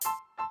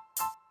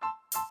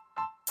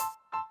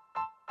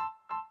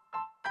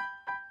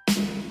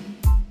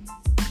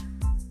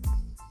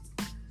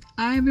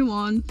Hi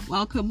everyone,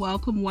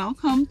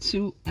 welcome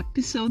to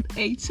episode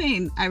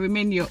 18. I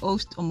remain your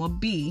host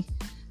Omobi.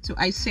 So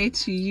I say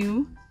to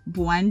you,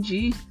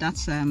 Buanji,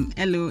 that's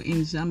hello in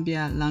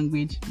Zambia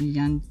language,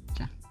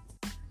 Yanja.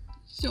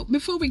 So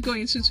before we go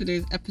into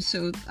today's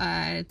episode,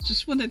 I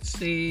just wanted to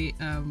say,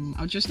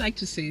 I'd just like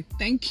to say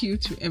thank you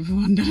to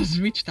everyone that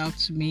has reached out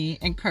to me,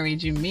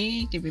 encouraging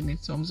me, giving me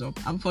thumbs up.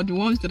 And for the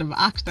ones that have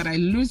asked that I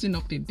loosen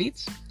up a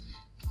bit,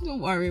 don't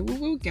worry, we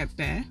will get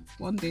there.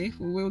 One day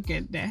we will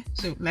get there.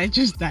 So let's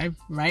just dive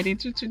right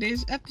into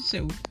today's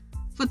episode.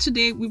 For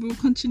today, we will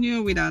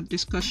continue with our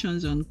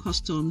discussions on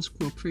customs,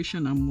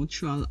 cooperation, and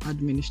mutual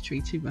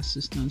administrative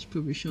assistance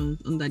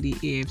provisions under the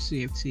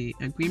AfCFTA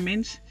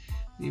agreement.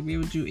 We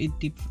will do a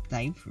deep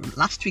dive.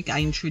 Last week,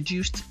 I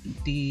introduced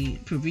the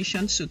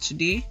provisions, so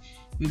today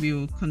we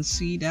will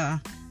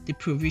consider the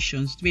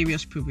provisions,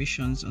 various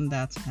provisions on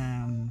that.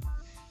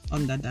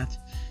 Under that.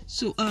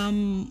 So,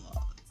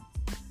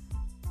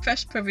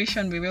 first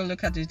provision we will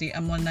look at is the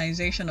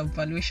harmonization of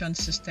valuation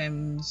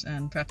systems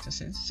and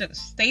practices. So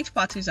state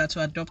parties are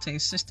to adopt a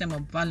system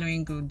of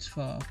valuing goods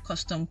for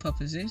custom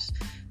purposes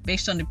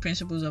based on the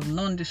principles of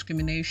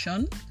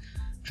non-discrimination,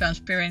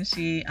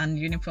 transparency, and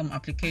uniform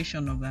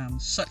application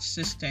of such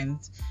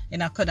systems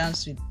in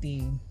accordance with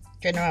the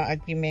General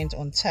Agreement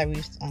on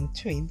Tariffs and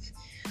Trade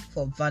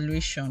for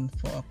Valuation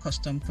for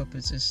Custom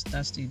Purposes.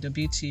 That's the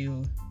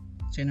WTO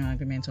General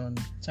Agreement on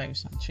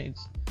Tariffs and Trade.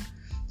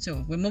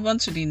 So we move on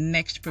to the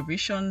next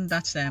provision,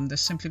 that's the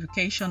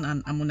simplification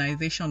and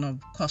harmonization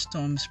of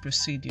customs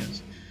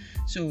procedures.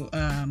 So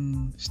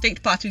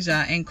state parties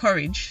are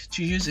encouraged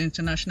to use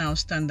international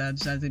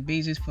standards as the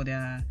basis for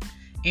their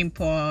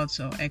imports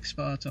or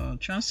export or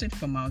transit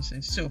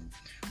formalities. So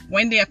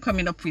when they are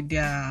coming up with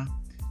their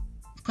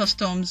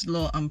customs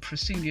law and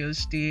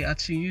procedures, they are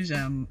to use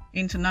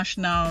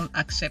international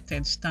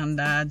accepted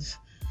standards,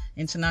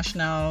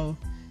 international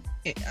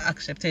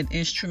accepted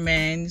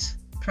instruments,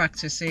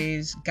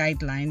 practices,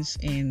 guidelines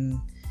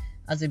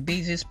as a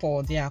basis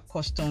for their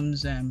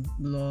customs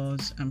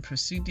laws and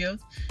procedures,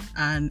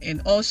 and in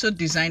also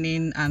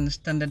designing and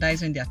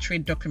standardizing their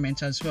trade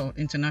documents as well.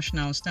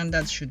 International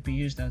standards should be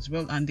used as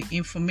well, and the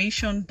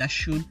information that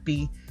should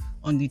be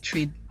on the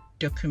trade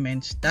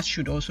documents, that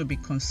should also be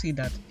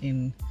considered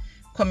in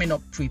coming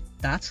up with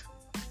that.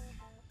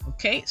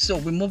 Okay, so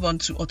we move on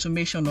to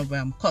automation of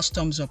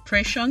customs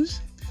operations.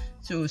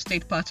 So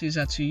state parties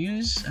are to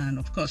use, and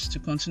of course to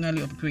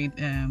continually upgrade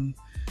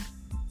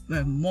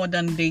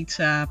modern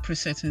data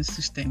processing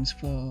systems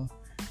for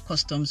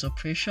customs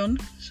operation.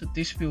 So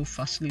this will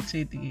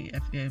facilitate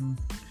an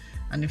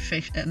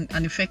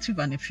effective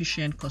and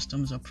efficient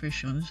customs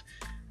operations.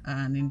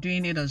 And in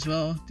doing it as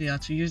well, they are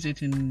to use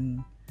it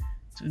in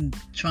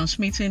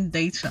transmitting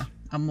data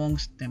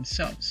amongst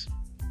themselves.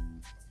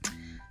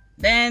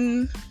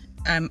 Then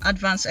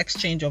advanced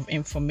exchange of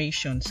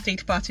information.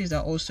 State parties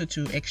are also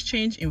to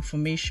exchange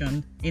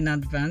information in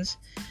advance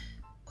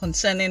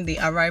concerning the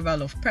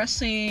arrival of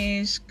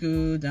persons,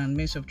 goods, and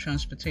means of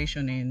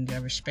transportation in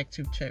their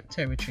respective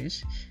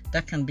territories.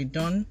 That can be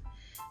done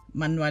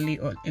manually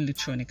or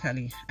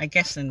electronically. I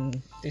guess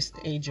in this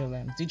age of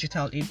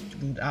digital, it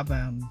would have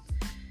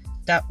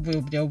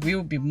there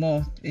will be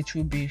more. It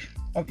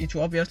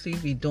will obviously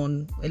be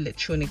done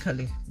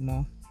electronically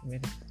more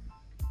with it.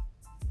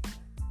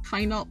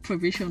 Final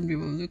provision we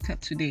will look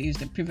at today is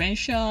the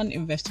prevention,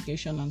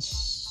 investigation, and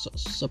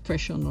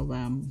suppression of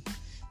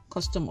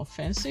custom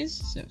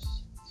offences. So,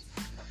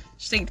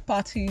 state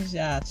parties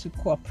are to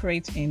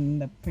cooperate in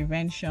the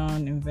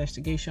prevention,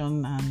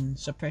 investigation, and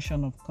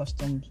suppression of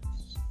customs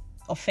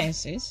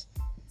offences.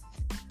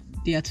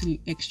 They are to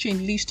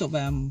exchange list of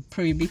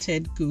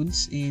prohibited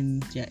goods in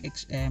their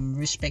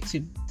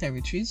respective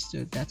territories.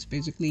 So that's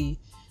basically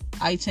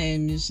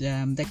items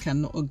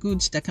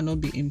goods that cannot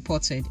be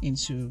imported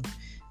into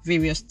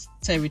various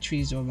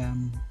territories of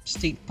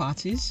state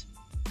parties.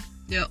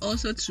 They are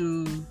also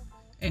to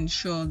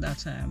ensure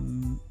that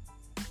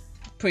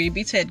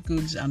prohibited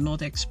goods are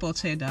not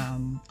exported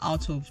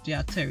out of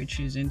their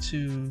territories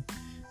into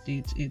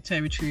the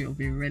territory of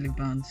a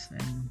relevant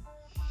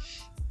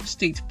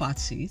state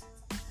party.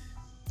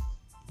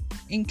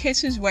 In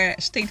cases where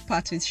state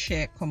parties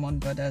share common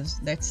borders,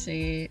 let's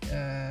say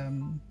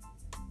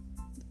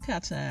look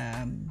at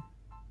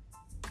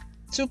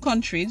two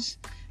countries,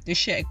 they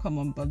share a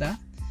common border.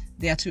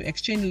 They are to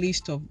exchange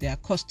list of their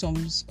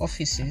customs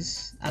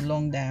offices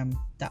along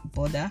that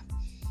border,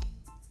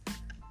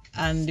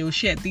 and they will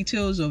share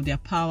details of their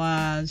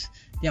powers,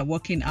 their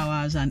working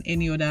hours, and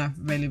any other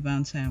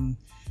relevant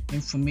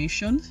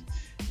information.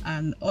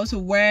 And also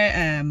where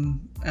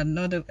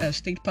another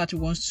state party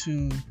wants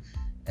to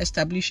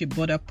establish a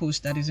border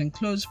post that is in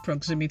close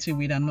proximity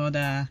with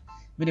a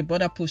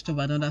border post of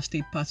another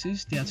state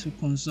parties, they are to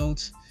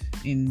consult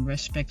in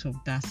respect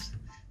of that.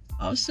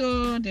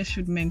 Also, they are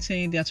to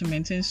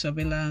maintain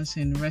surveillance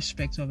in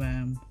respect of,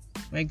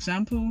 for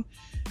example,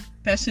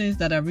 persons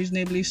that are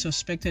reasonably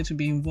suspected to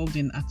be involved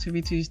in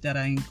activities that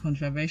are in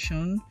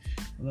contravention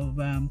of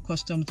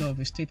customs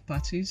of state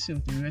parties. So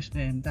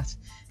that's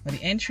for the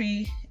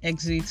entry,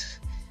 exit,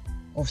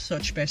 of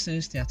such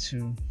persons, they are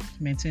to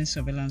maintain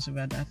surveillance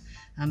over that,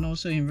 and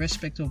also in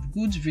respect of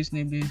goods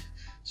reasonably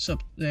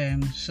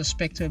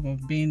suspected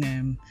of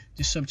being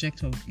the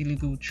subject of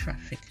illegal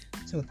traffic.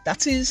 So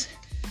that is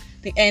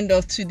the end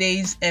of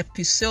today's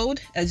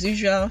episode. As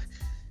usual,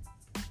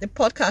 the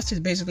podcast is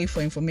basically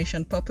for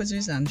information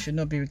purposes and should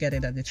not be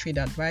regarded as a trade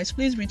advice.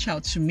 Please reach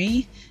out to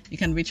me. You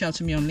can reach out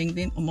to me on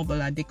LinkedIn,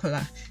 Omobola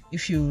Adekola,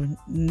 if you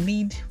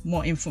need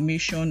more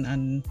information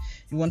and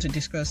you want to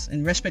discuss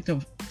in respect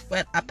of,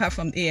 well, apart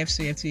from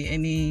AfCFTA,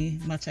 any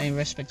matter in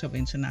respect of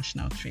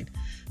international trade.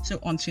 So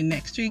until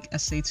next week, I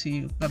say to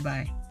you,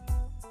 bye-bye.